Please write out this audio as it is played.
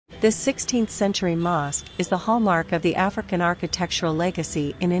This 16th-century mosque is the hallmark of the African architectural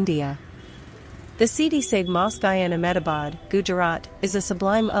legacy in India. The Saiyyed Mosque in Ahmedabad, Gujarat, is a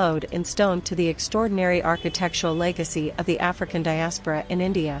sublime ode in stone to the extraordinary architectural legacy of the African diaspora in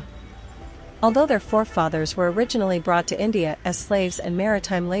India. Although their forefathers were originally brought to India as slaves and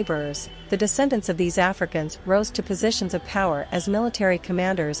maritime laborers, the descendants of these Africans rose to positions of power as military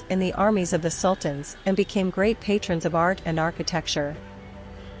commanders in the armies of the sultans and became great patrons of art and architecture.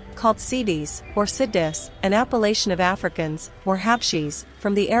 Called Sidis, or Siddis, an appellation of Africans, or Habshis,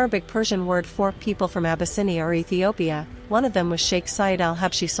 from the Arabic-Persian word for people from Abyssinia or Ethiopia. One of them was Sheikh Saiyyed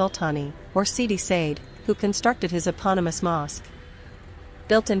al-Habshi Sultani, or Sidi Saiyyed, who constructed his eponymous mosque.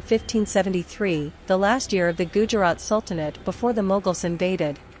 Built in 1573, the last year of the Gujarat Sultanate before the Mughals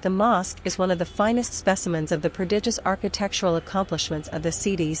invaded, the mosque is one of the finest specimens of the prodigious architectural accomplishments of the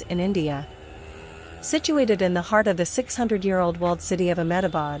Sidis in India. Situated in the heart of the 600-year-old walled city of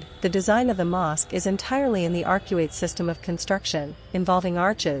Ahmedabad, the design of the mosque is entirely in the arcuate system of construction, involving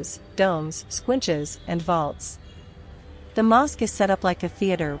arches, domes, squinches, and vaults. The mosque is set up like a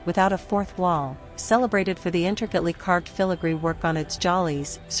theater without a fourth wall, celebrated for the intricately carved filigree work on its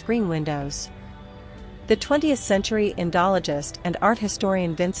jollies, screen windows. The 20th century Indologist and art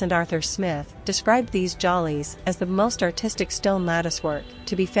historian Vincent Arthur Smith described these jollies as the most artistic stone latticework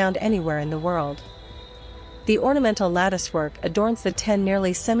to be found anywhere in the world. The ornamental latticework adorns the 10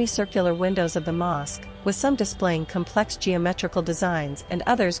 nearly semicircular windows of the mosque, with some displaying complex geometrical designs and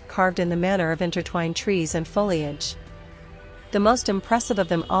others carved in the manner of intertwined trees and foliage. The most impressive of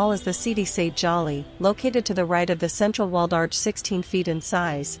them all is the Sidi Saiyyed Jolly, located to the right of the central walled arch 16 feet in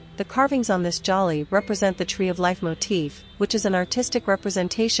size. The carvings on this jolly represent the tree of life motif, which is an artistic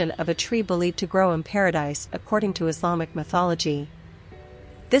representation of a tree believed to grow in paradise according to Islamic mythology.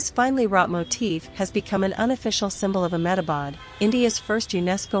 This finely wrought motif has become an unofficial symbol of Ahmedabad, India's first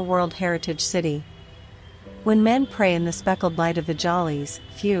UNESCO World Heritage City. When men pray in the speckled light of the jollies,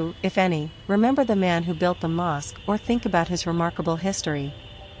 few, if any, remember the man who built the mosque or think about his remarkable history.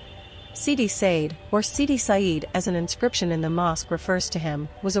 Sidi Saiyyed, or Sidi Saiyyed as an inscription in the mosque refers to him,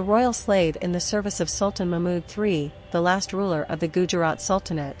 was a royal slave in the service of Sultan Mahmud III, the last ruler of the Gujarat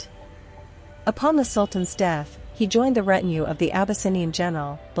Sultanate. Upon the Sultan's death, he joined the retinue of the Abyssinian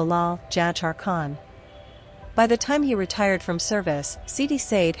general, Bilal Jajhar Khan. By the time he retired from service, Sidi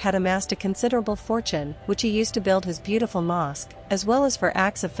Saiyyed had amassed a considerable fortune, which he used to build his beautiful mosque, as well as for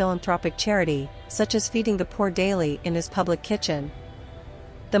acts of philanthropic charity, such as feeding the poor daily in his public kitchen.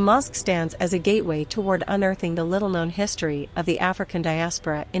 The mosque stands as a gateway toward unearthing the little-known history of the African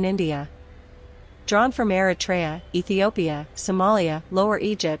diaspora in India. Drawn from Eritrea, Ethiopia, Somalia, Lower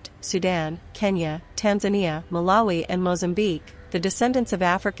Egypt, Sudan, Kenya, Tanzania, Malawi and Mozambique, the descendants of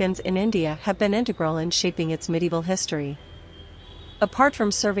Africans in India have been integral in shaping its medieval history. Apart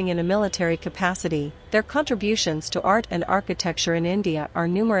from serving in a military capacity, their contributions to art and architecture in India are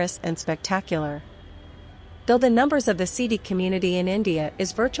numerous and spectacular. Though the numbers of the Sidi community in India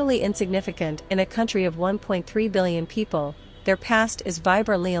is virtually insignificant in a country of 1.3 billion people, their past is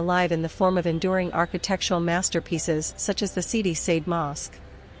vibrantly alive in the form of enduring architectural masterpieces such as the Sidi Saiyyed Mosque.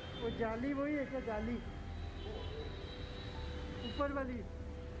 ऊपर वाली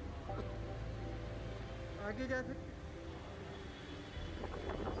आगे जा सकते